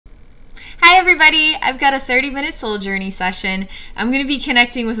everybody, I've got a 30-minute soul journey session. I'm going to be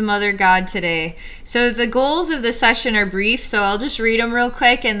connecting with Mother God today. So the goals of the session are brief, so I'll just read them real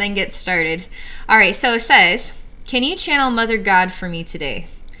quick and then get started. Alright, so it says, can you channel Mother God for me today?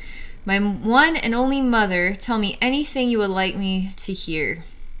 My one and only mother, tell me anything you would like me to hear.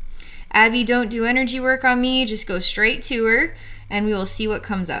 Abby, don't do energy work on me, just go straight to her and we will see what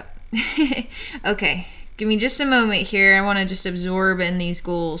comes up. Okay, give me just a moment here. I want to just absorb in these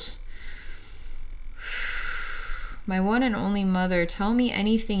goals. My one and only mother, tell me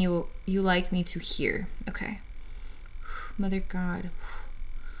anything you like me to hear. Okay. Mother God.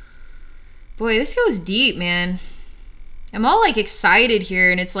 Boy, this goes deep, man. I'm all like excited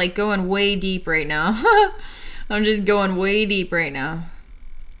here and it's like going way deep right now. I'm just going way deep right now.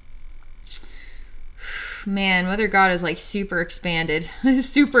 Man, Mother God is like super expanded.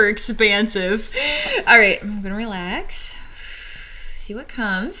 Super expansive. All right, I'm gonna relax. See what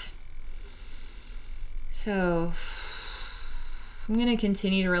comes. So I'm going to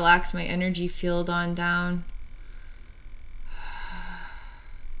continue to relax my energy field on down.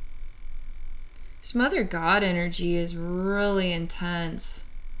 This Mother God energy is really intense,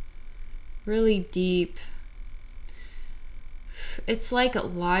 really deep. It's like a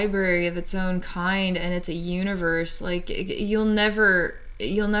library of its own kind, and it's a universe. Like you'll never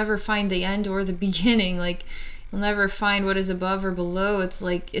find the end or the beginning. Like you'll never find what is above or below. It's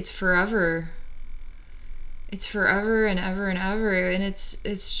like it's forever. It's forever and ever and ever, and it's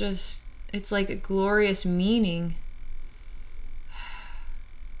like a glorious meaning.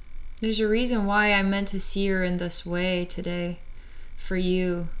 There's a reason why I'm meant to see her in this way today for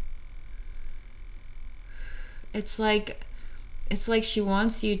you. It's like she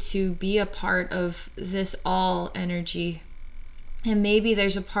wants you to be a part of this all energy. And maybe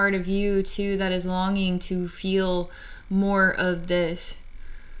there's a part of you too that is longing to feel more of this.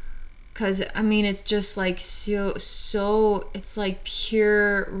 Because, I mean, it's just like so, it's like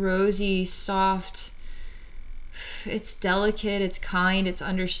pure, rosy, soft. It's delicate, it's kind, it's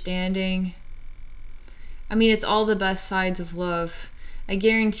understanding. I mean, it's all the best sides of love. I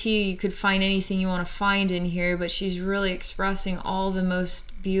guarantee you could find anything you want to find in here, but she's really expressing all the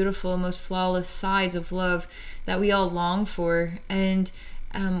most beautiful, most flawless sides of love that we all long for, and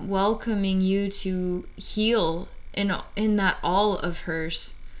welcoming you to heal in that all of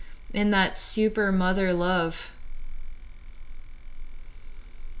hers. In that super mother love.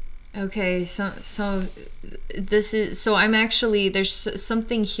 Okay, so I'm actually, there's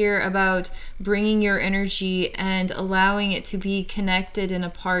something here about bringing your energy and allowing it to be connected in a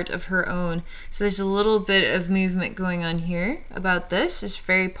part of her own. So there's a little bit of movement going on here about this. It's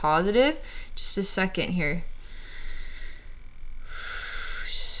very positive. Just a second here.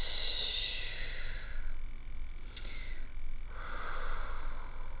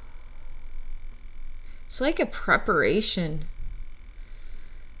 It's like a preparation.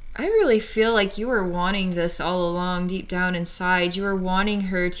 I really feel like you were wanting this all along deep down inside. You were wanting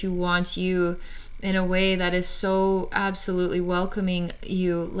her to want you in a way that is so absolutely welcoming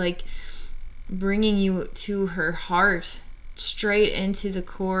you, like bringing you to her heart, straight into the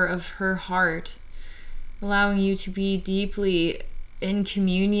core of her heart, allowing you to be deeply in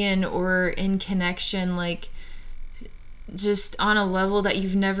communion or in connection, like just on a level that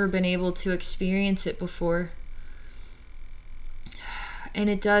you've never been able to experience it before. And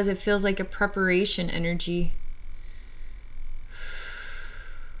it feels like a preparation energy.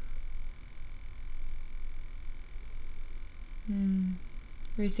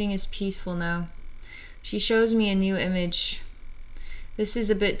 Everything is peaceful now. She shows me a new image. This is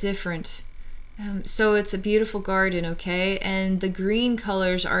a bit different. So it's a beautiful garden, okay? And the green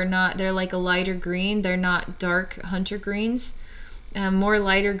colors are not, they're like a lighter green. They're not dark hunter greens. More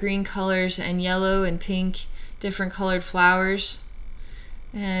lighter green colors and yellow and pink, different colored flowers.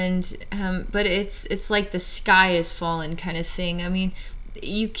 And, but it's like the sky is fallen kind of thing. I mean,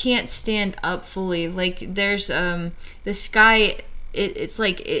 you can't stand up fully. Like there's, the sky, it's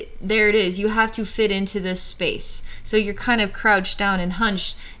like, there it is. You have to fit into this space. So you're kind of crouched down and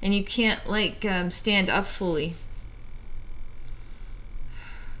hunched, and you can't like stand up fully.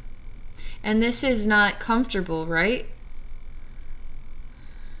 And this is not comfortable, right?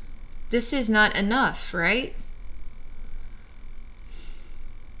 This is not enough, right?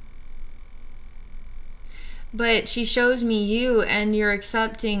 But she shows me you, and you're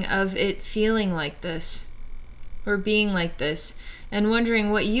accepting of it feeling like this, or being like this, and wondering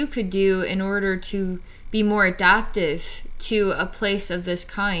what you could do in order to be more adaptive to a place of this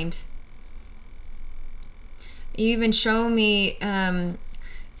kind. You even show me,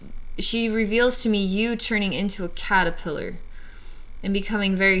 she reveals to me you turning into a caterpillar. and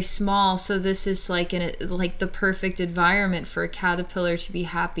becoming very small. So this is like the perfect environment for a caterpillar to be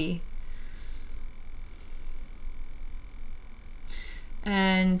happy.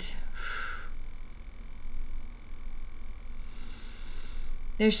 And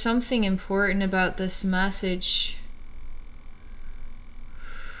there's something important about this message.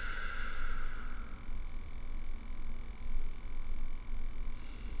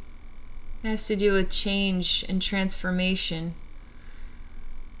 It has to do with change and transformation.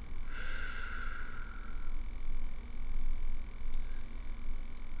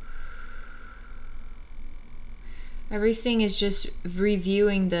 Everything is just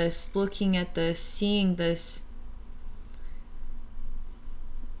reviewing this, looking at this, seeing this.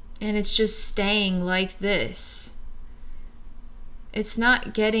 And it's just staying like this. It's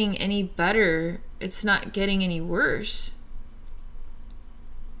not getting any better. It's not getting any worse.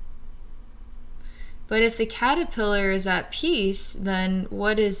 But if the caterpillar is at peace, then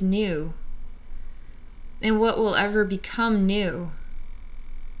what is new? And what will ever become new?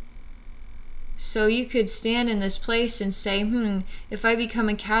 So you could stand in this place and say, if I become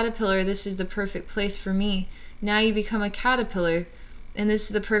a caterpillar, this is the perfect place for me. Now you become a caterpillar, and this is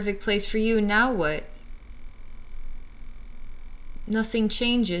the perfect place for you. Now what? Nothing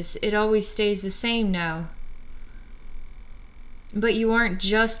changes. It always stays the same now. But you aren't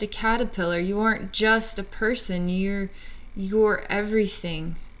just a caterpillar. You aren't just a person. You're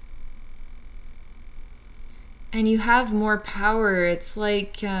everything. And you have more power. It's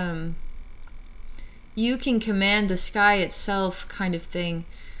like you can command the sky itself, kind of thing.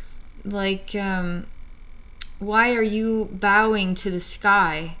 Like, why are you bowing to the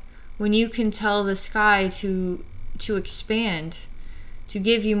sky when you can tell the sky to expand, to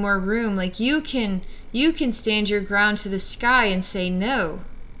give you more room? Like, you can stand your ground to the sky and say no.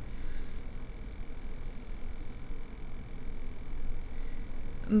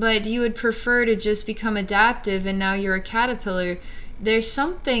 But you would prefer to just become adaptive, and now you're a caterpillar. There's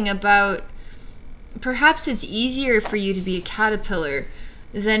something about, perhaps it's easier for you to be a caterpillar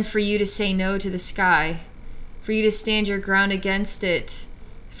than for you to say no to the sky, for you to stand your ground against it,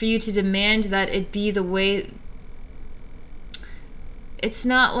 for you to demand that it be the way. It's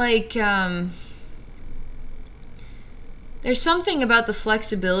not like, there's something about the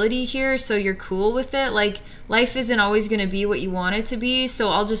flexibility here, so you're cool with it. Like, life isn't always going to be what you want it to be, so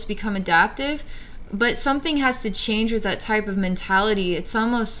I'll just become adaptive. But something has to change with that type of mentality. It's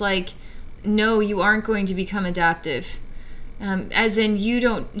almost like, no, you aren't going to become adaptive. As in, you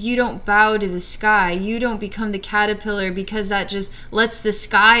don't bow to the sky. You don't become the caterpillar because that just lets the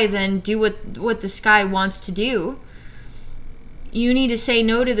sky then do what the sky wants to do. You need to say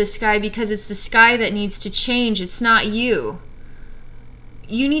no to the sky because it's the sky that needs to change. It's not you.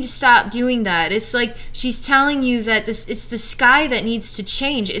 You need to stop doing that. It's like she's telling you that it's the sky that needs to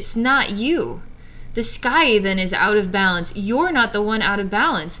change. It's not you. The sky then is out of balance. You're not the one out of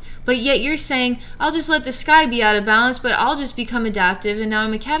balance. But yet you're saying, I'll just let the sky be out of balance, but I'll just become adaptive, and now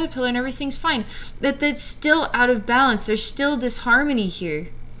I'm a caterpillar and everything's fine. That's still out of balance. There's still disharmony here.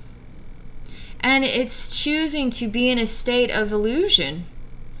 And it's choosing to be in a state of illusion.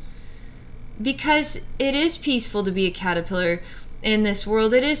 Because it is peaceful to be a caterpillar in this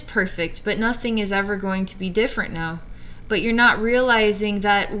world. It is perfect, but nothing is ever going to be different now. But you're not realizing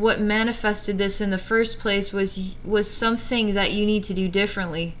that what manifested this in the first place was something that you need to do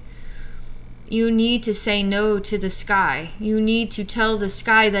differently. You need to say no to the sky. You need to tell the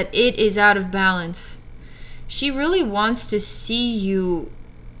sky that it is out of balance. She really wants to see you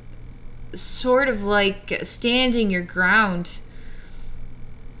sort of like standing your ground,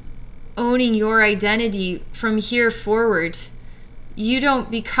 owning your identity from here forward. You don't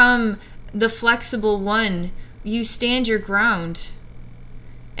become the flexible one. You stand your ground.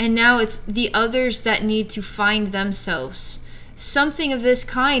 And now it's the others that need to find themselves. Something of this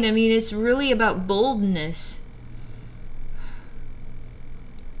kind. I mean, it's really about boldness.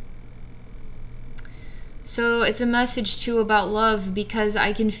 So it's a message too about love, because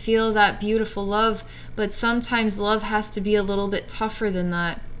I can feel that beautiful love, but sometimes love has to be a little bit tougher than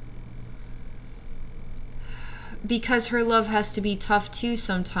that. Because her love has to be tough too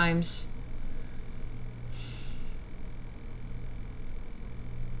sometimes.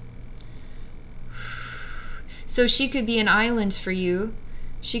 So she could be an island for you.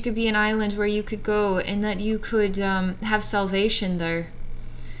 She could be an island where you could go and that you could have salvation there.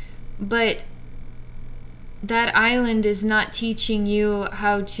 But that island is not teaching you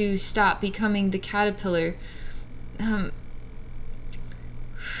how to stop becoming the caterpillar.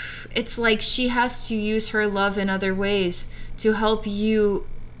 It's like she has to use her love in other ways to help you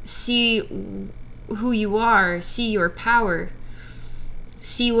see who you are, see your power.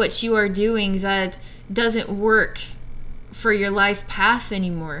 see what you are doing that doesn't work for your life path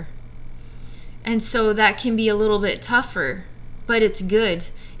anymore. And so that can be a little bit tougher, but it's good.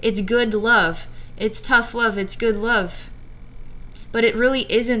 It's good love. It's tough love. It's good love. But it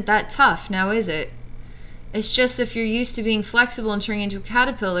really isn't that tough now, is it? It's just if you're used to being flexible and turning into a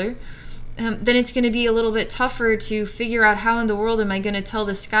caterpillar, then it's going to be a little bit tougher to figure out how in the world am I going to tell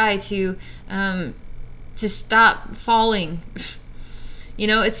the sky to stop falling. You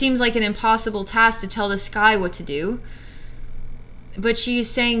know, it seems like an impossible task to tell the sky what to do. But she's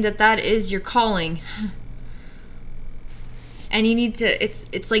saying that that is your calling. And you need to,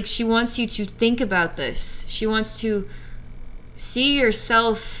 it's like she wants you to think about this. She wants to see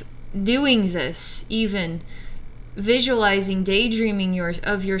yourself doing this, even visualizing, daydreaming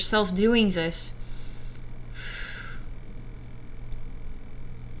of yourself doing this.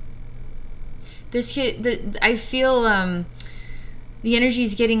 This kid, I feel the energy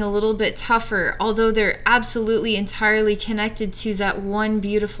is getting a little bit tougher, although they're absolutely entirely connected to that one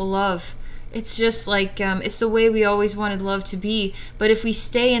beautiful love. It's just like, it's the way we always wanted love to be. But if we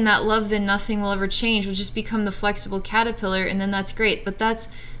stay in that love, then nothing will ever change. We'll just become the flexible caterpillar, and then that's great. But that's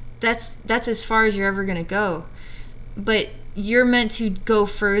as far as you're ever going to go. But you're meant to go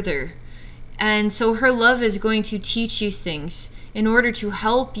further. And so her love is going to teach you things in order to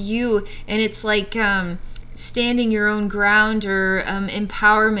help you. And it's like standing your own ground, or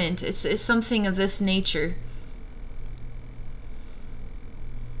empowerment. It's something of this nature.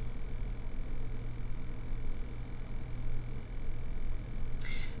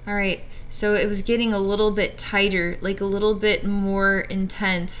 All right, so it was getting a little bit tighter, like a little bit more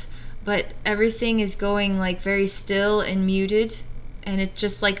intense, but everything is going like very still and muted, and it's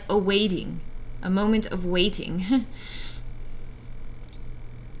just like a moment of waiting.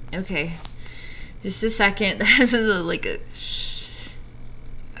 Okay, just a second. This is like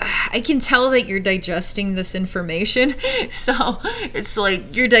I can tell that you're digesting this information, so it's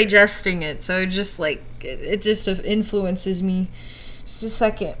like you're digesting it, so just like it just influences me. Just a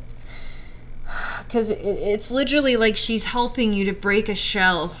second, because it's literally like she's helping you to break a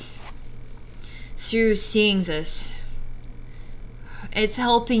shell through seeing this. It's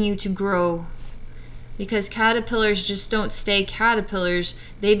helping you to grow, because caterpillars just don't stay caterpillars,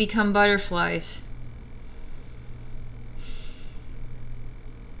 they become butterflies.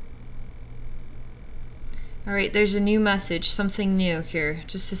 All right, there's a new message, something new here.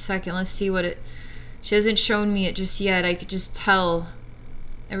 Just a second, let's see what it... She hasn't shown me it just yet. I could just tell.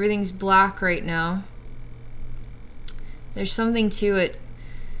 Everything's black right now. There's something to it.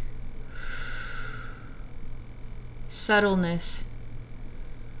 Subtleness.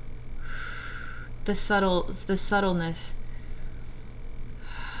 The subtleness.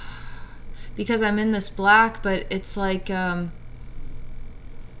 Because I'm in this black, but it's like the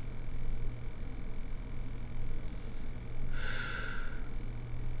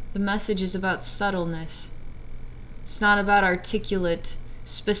message is about subtleness. It's not about articulate,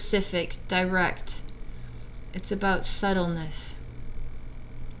 specific, direct. It's about subtleness.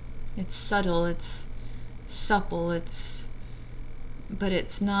 It's subtle, it's supple, but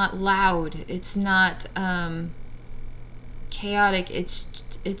it's not loud. It's not chaotic.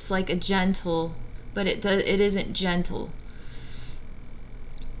 It's like a gentle, but it isn't gentle.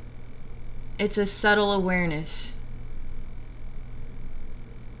 It's a subtle awareness.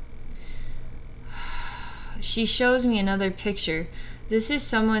 She shows me another picture. This is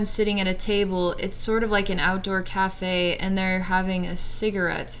someone sitting at a table. It's sort of like an outdoor cafe, and they're having a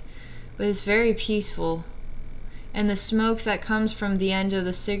cigarette, but it's very peaceful. And the smoke that comes from the end of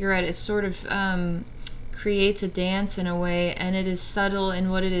the cigarette, it sort of creates a dance in a way, and it is subtle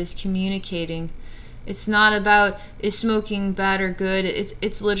in what it is communicating. It's not about is smoking bad or good.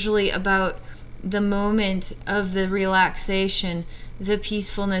 It's literally about the moment of the relaxation, the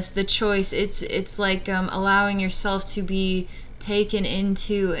peacefulness, the choice. It's like allowing yourself to be taken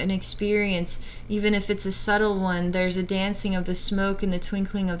into an experience, even if it's a subtle one. There's a dancing of the smoke and the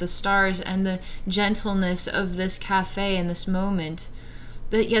twinkling of the stars and the gentleness of this cafe in this moment.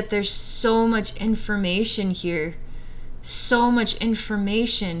 But yet there's so much information here, so much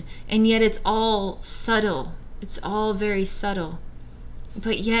information, and yet it's all subtle. It's all very subtle.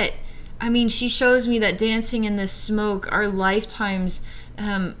 But yet, I mean, she shows me that dancing in this smoke are lifetimes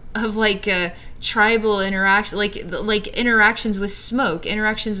of like tribal interaction, like interactions with smoke,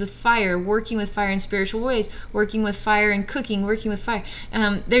 interactions with fire, working with fire in spiritual ways, working with fire and cooking, working with fire.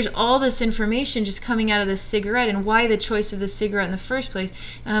 There's all this information just coming out of this cigarette, and why the choice of the cigarette in the first place,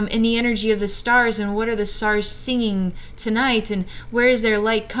 and the energy of the stars, and what are the stars singing tonight, and where is their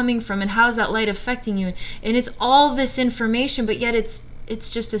light coming from, and how is that light affecting you? And it's all this information, but yet it's it's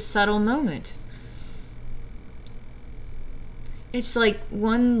just a subtle moment. It's like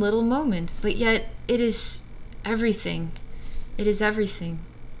one little moment, but yet it is everything. It is everything.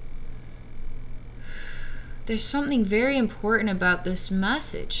 There's something very important about this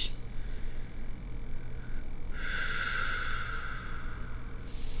message.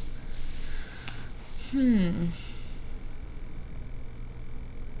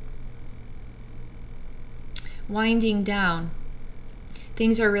 Winding down.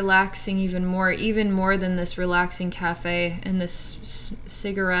 Things are relaxing even more than this relaxing cafe and this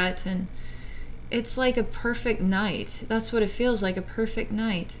cigarette, and it's like a perfect night. That's what it feels like, a perfect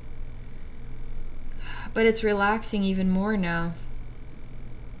night. But it's relaxing even more now.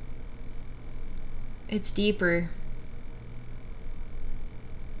 It's deeper.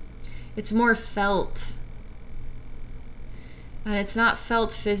 It's more felt. And it's not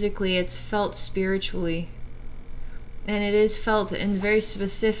felt physically, it's felt spiritually. And it is felt in very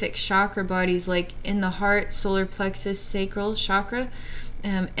specific chakra bodies, like in the heart, solar plexus, sacral chakra,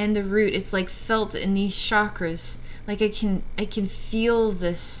 and the root. It's like felt in these chakras. Like I can feel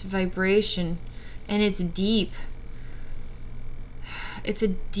this vibration, and it's deep. It's a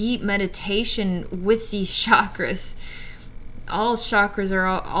deep meditation with these chakras. All chakras are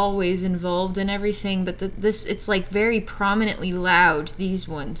always involved in everything, but this, it's like very prominently loud, these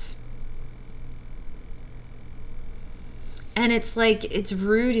ones. And it's like it's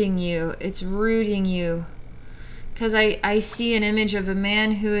rooting you. It's rooting you. Because I see an image of a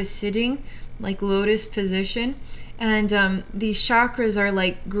man who is sitting like lotus position, and these chakras are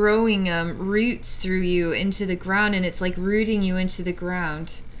like growing roots through you into the ground, and it's like rooting you into the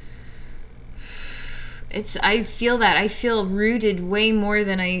ground. I feel that. I feel rooted way more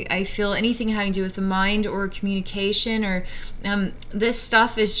than I feel anything having to do with the mind or communication, or this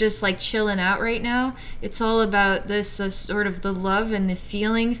stuff is just like chilling out right now. It's all about this sort of the love and the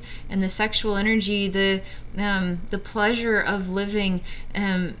feelings and the sexual energy, the pleasure of living,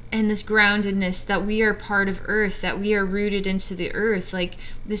 and this groundedness that we are part of Earth, that we are rooted into the Earth. Like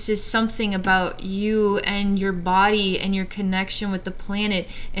this is something about you and your body and your connection with the planet,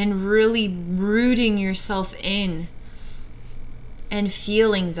 and really rooting yourself in and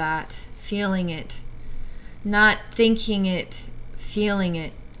feeling that, feeling it, not thinking it, feeling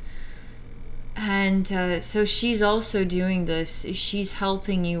it. And so she's also doing this. She's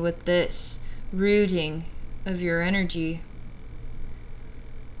helping you with this rooting of your energy.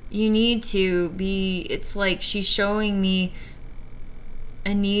 You need to be, it's like she's showing me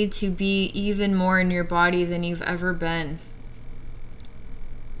a need to be even more in your body than you've ever been.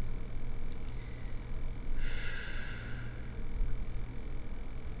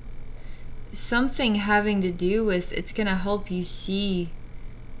 Something having to do with, it's going to help you see.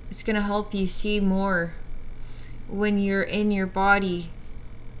 It's going to help you see more when you're in your body,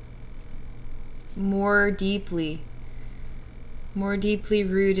 more deeply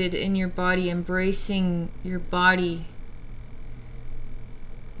rooted in your body, embracing your body,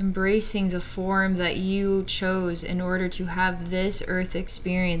 embracing the form that you chose in order to have this earth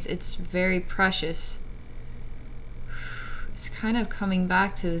experience. It's very precious. It's kind of coming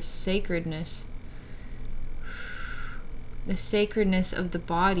back to the sacredness of the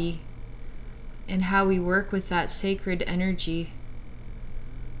body and how we work with that sacred energy.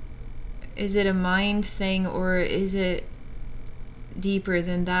 Is it a mind thing, or is it deeper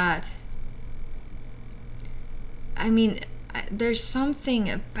than that? I mean, there's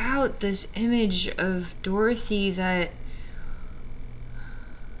something about this image of Dorothy that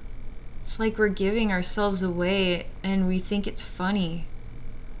it's like we're giving ourselves away and we think it's funny.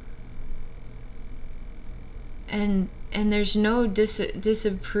 And there's no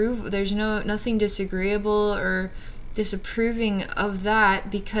disapprove, there's nothing disagreeable or disapproving of that,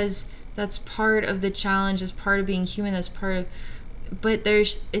 because that's part of the challenge, that's part of being human, that's part of, but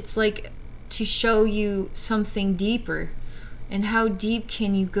it's like to show you something deeper. And how deep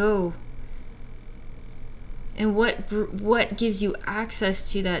can you go? And what gives you access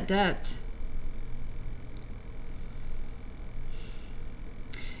to that depth?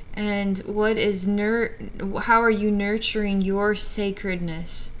 And what is how are you nurturing your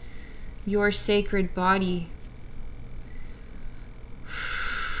sacredness, your sacred body?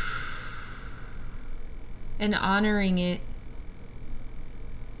 And honoring it.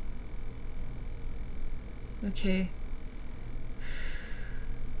 Okay.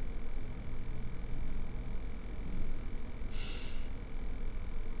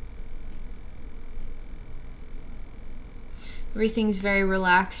 Everything's very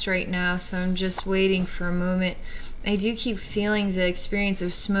relaxed right now, so I'm just waiting for a moment. I do keep feeling the experience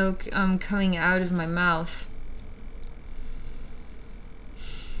of smoke coming out of my mouth.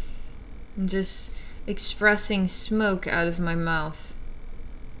 I'm just expressing smoke out of my mouth.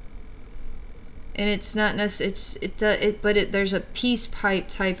 And it's not necessarily, but there's a peace pipe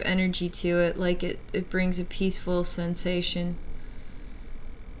type energy to it, like it brings a peaceful sensation.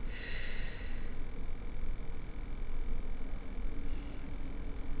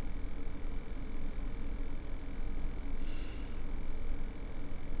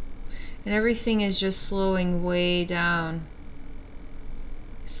 And everything is just slowing way down.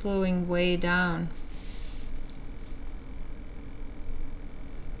 Slowing way down.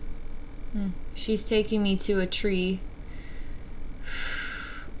 She's taking me to a tree.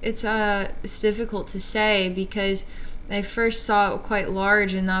 It's difficult to say because I first saw it quite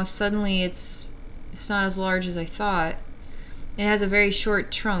large, and now suddenly it's not as large as I thought. It has a very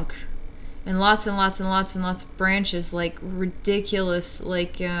short trunk and lots and lots and lots and lots of branches, like ridiculous,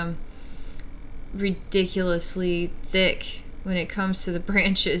 like ridiculously thick when it comes to the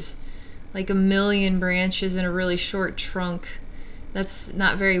branches, like 1,000,000 branches in a really short trunk that's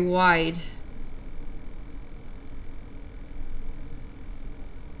not very wide.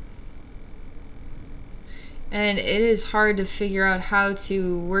 And it is hard to figure out how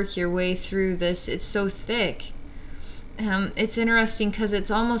to work your way through this. It's so thick. It's interesting because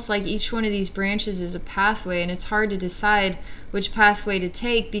it's almost like each one of these branches is a pathway, and it's hard to decide which pathway to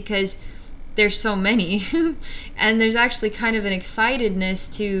take because there's so many. And there's actually kind of an excitedness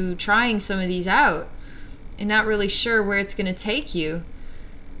to trying some of these out and not really sure where it's going to take you.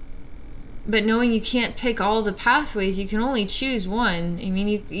 But knowing you can't pick all the pathways, you can only choose one. I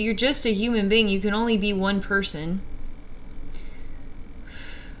mean, you're just a human being. You can only be one person.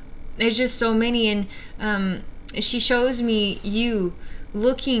 There's just so many. And she shows me you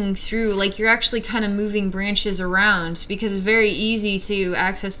looking through, like you're actually kind of moving branches around because it's very easy to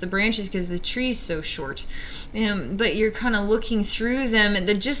access the branches because the tree's so short. But you're kind of looking through them, and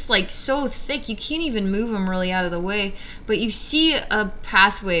they're just like so thick you can't even move them really out of the way. But you see a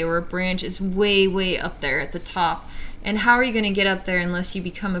pathway or a branch is way, way up there at the top. And how are you going to get up there unless you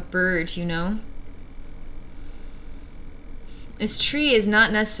become a bird, you know? This tree is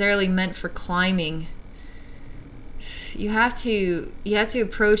not necessarily meant for climbing. You have to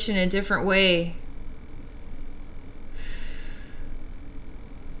approach in a different way.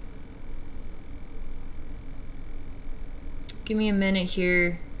 Give me a minute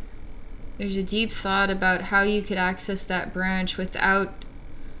here. There's a deep thought about how you could access that branch without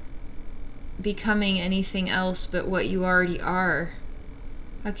becoming anything else but what you already are.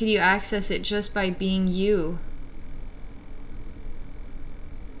 How could you access it just by being you?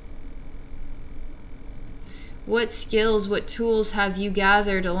 What skills, what tools have you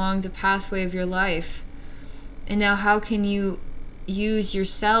gathered along the pathway of your life? And now how can you use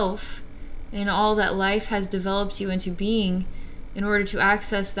yourself and all that life has developed you into being in order to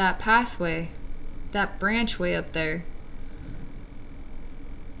access that pathway, that branch way up there?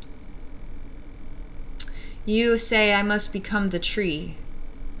 You say, I must become the tree.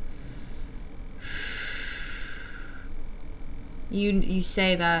 You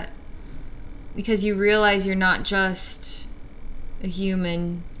say that because you realize you're not just a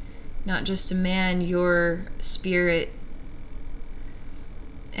human, not just a man, you're spirit.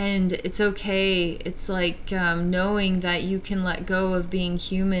 And it's okay. It's like knowing that you can let go of being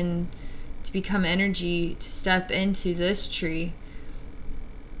human to become energy, to step into this tree.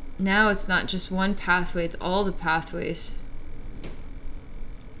 Now it's not just one pathway, it's all the pathways.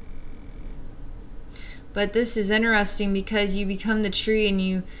 But this is interesting because you become the tree and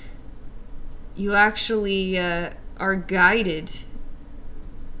you actually are guided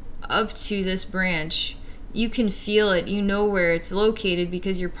up to this branch. You can feel it. You know where it's located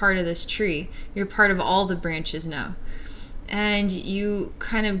because you're part of this tree. You're part of all the branches now. And you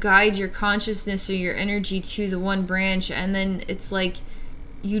kind of guide your consciousness or your energy to the one branch, and then it's like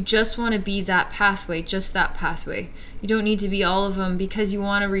you just want to be that pathway, just that pathway. You don't need to be all of them because you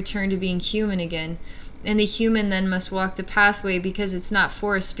want to return to being human again. And the human then must walk the pathway because it's not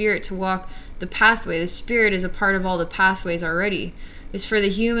for a spirit to walk the pathway. The spirit is a part of all the pathways already. It's for the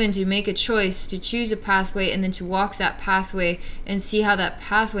human to make a choice, to choose a pathway, and then to walk that pathway and see how that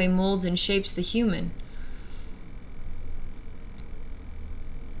pathway molds and shapes the human.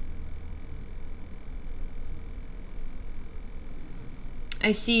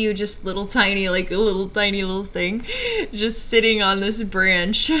 I see you just little tiny, like a little tiny little thing, just sitting on this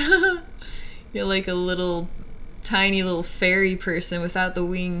branch. You're like a little tiny little fairy person without the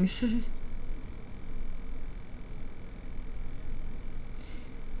wings.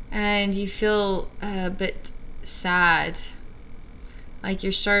 And you feel a bit sad, like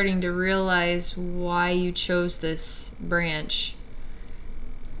you're starting to realize why you chose this branch.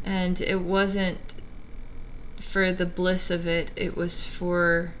 And it wasn't for the bliss of it, it was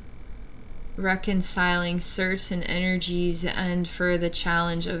for reconciling certain energies and for the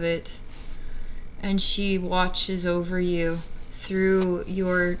challenge of it. And she watches over you through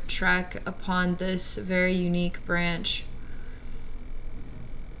your trek upon this very unique branch.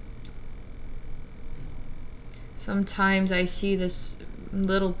 Sometimes I see this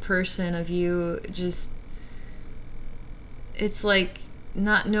little person of you just, it's like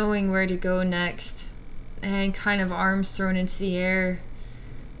not knowing where to go next, and kind of arms thrown into the air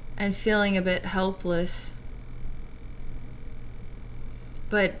and feeling a bit helpless.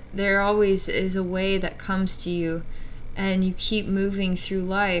 But there always is a way that comes to you, and you keep moving through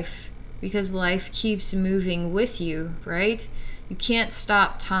life because life keeps moving with you, right? You can't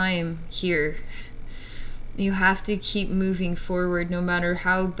stop time here. You have to keep moving forward no matter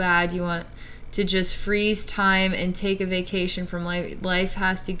how bad you want to just freeze time and take a vacation from life. Life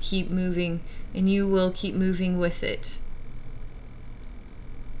has to keep moving, and you will keep moving with it.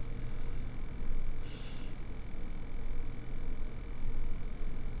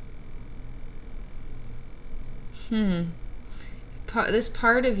 This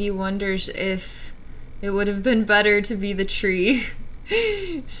part of you wonders if it would have been better to be the tree.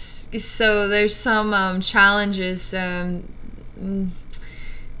 So there's some challenges that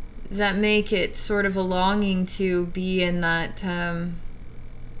make it sort of a longing to be in that,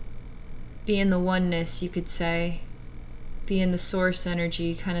 be in the oneness, you could say, be in the source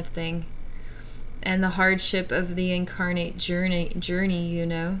energy kind of thing, and the hardship of the incarnate journey, you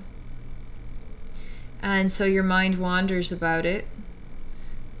know. And so your mind wanders about it,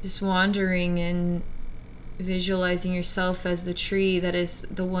 just wandering and visualizing yourself as the tree that is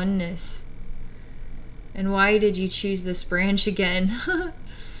the oneness. And why did you choose this branch again?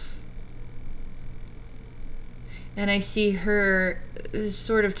 And I see her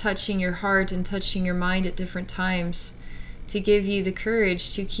sort of touching your heart and touching your mind at different times to give you the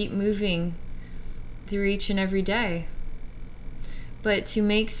courage to keep moving through each and every day. But to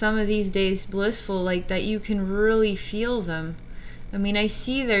make some of these days blissful, like that you can really feel them. I mean, I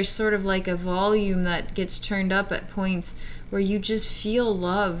see there's sort of like a volume that gets turned up at points where you just feel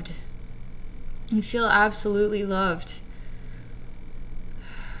loved. You feel absolutely loved.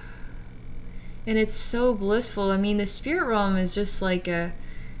 And it's so blissful. I mean, the spirit realm is just like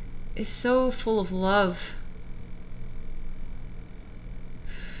it's so full of love.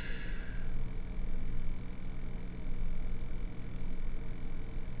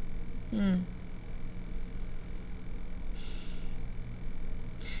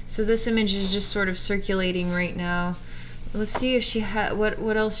 So this image is just sort of circulating right now. Let's see if she had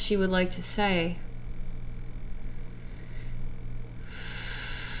what else she would like to say.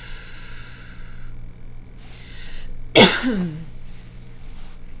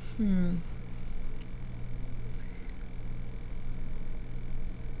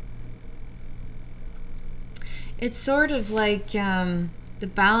 It's sort of like the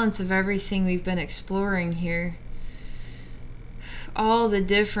balance of everything we've been exploring here. All the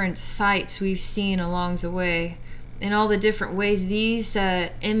different sights we've seen along the way, in all the different ways these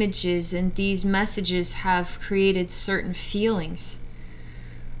images and these messages have created certain feelings.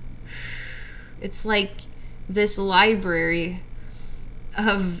 It's like this library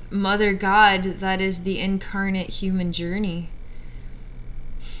of Mother God that is the incarnate human journey.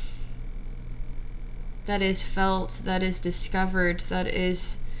 That is felt, that is discovered, that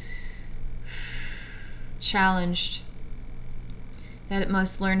is challenged. That it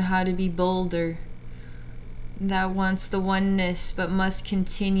must learn how to be bolder, that wants the oneness but must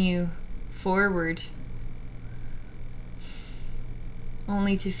continue forward,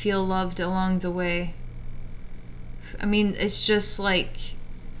 only to feel loved along the way. I mean, it's just like,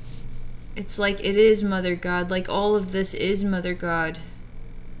 it's like it is Mother God, like all of this is Mother God.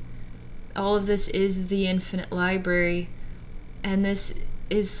 All of this is the infinite library, and this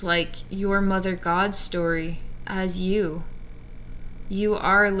is like your Mother God story as you. You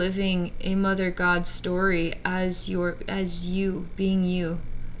are living a Mother God story as you, being you.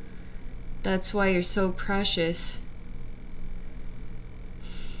 That's why you're so precious.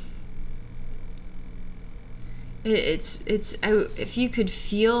 If you could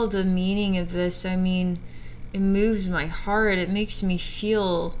feel the meaning of this, I mean, it moves my heart. It makes me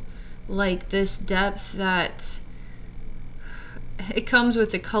feel like this depth that it comes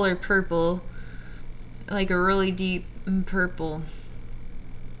with the color purple, like a really deep purple.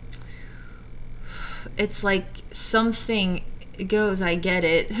 It's like something goes, I get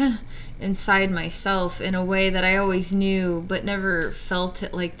it, inside myself in a way that I always knew but never felt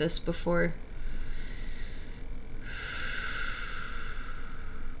it like this before.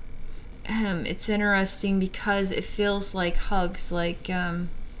 it's interesting because it feels like hugs, like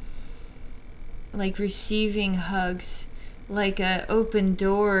receiving hugs, like an open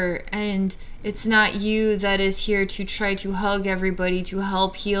door, and it's not you that is here to try to hug everybody, to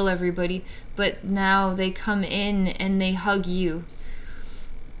help heal everybody, but now they come in and they hug you.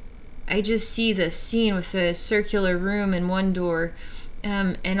 I just see this scene with a circular room and one door,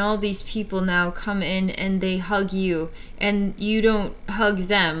 and all these people now come in and they hug you, and you don't hug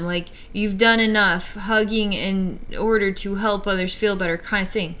them. Like, you've done enough hugging in order to help others feel better, kind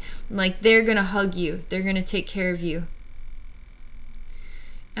of thing. Like, they're gonna hug you, they're gonna take care of you.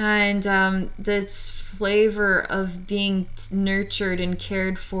 And this flavor of being nurtured and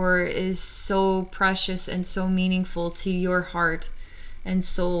cared for is so precious and so meaningful to your heart and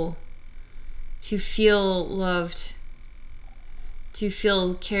soul. To feel loved, to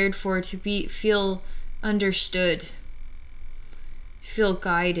feel cared for, to feel understood, to feel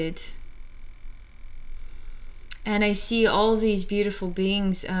guided. And I see all these beautiful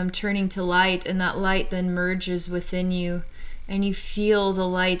beings turning to light, and that light then merges within you, and you feel the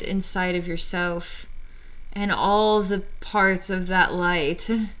light inside of yourself, and all the parts of that light,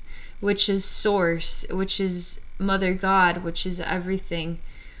 which is Source, which is Mother God, which is everything,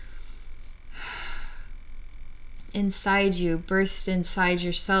 inside you, birthed inside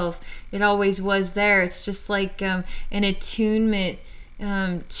yourself. It always was there. It's just like an attunement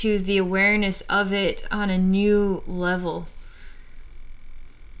to the awareness of it on a new level.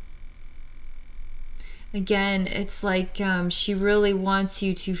 Again, it's like she really wants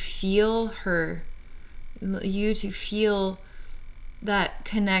you to feel her, you to feel that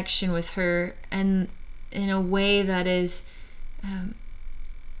connection with her, and in a way that is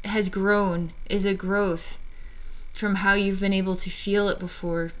has grown, is a growth from how you've been able to feel it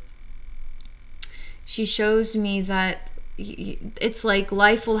before. She shows me that it's like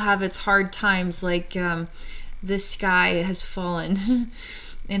life will have its hard times, like the sky has fallen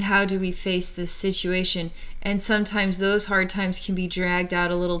and how do we face this situation? And sometimes those hard times can be dragged out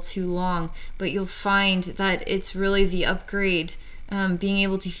a little too long, but you'll find that it's really the upgrade, being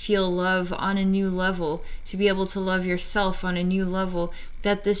able to feel love on a new level, to be able to love yourself on a new level,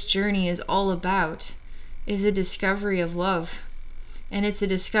 that this journey is all about, is a discovery of love. And it's a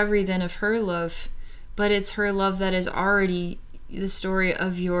discovery then of her love, but it's her love that is already the story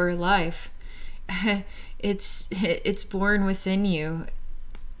of your life. It's born within you.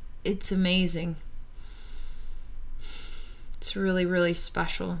 It's amazing. It's really, really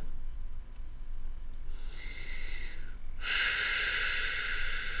special.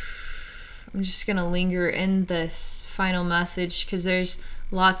 I'm just gonna linger in this final message because there's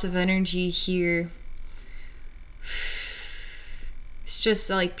lots of energy here. It's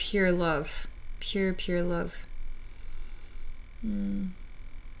just like pure love, pure love.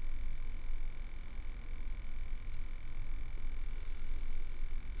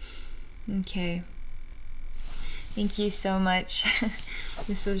 Okay, thank you so much.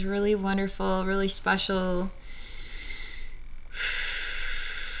 This was really wonderful, really special.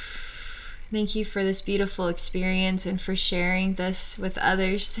 Thank you for this beautiful experience and for sharing this with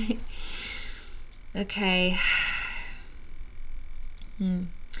others. Okay.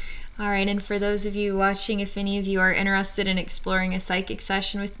 All right, and for those of you watching, if any of you are interested in exploring a psychic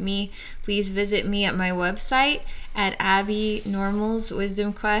session with me, please visit me at my website at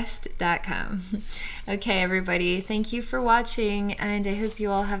abbeynormalswisdomquest.com. Okay, everybody, thank you for watching, and I hope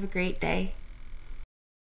you all have a great day.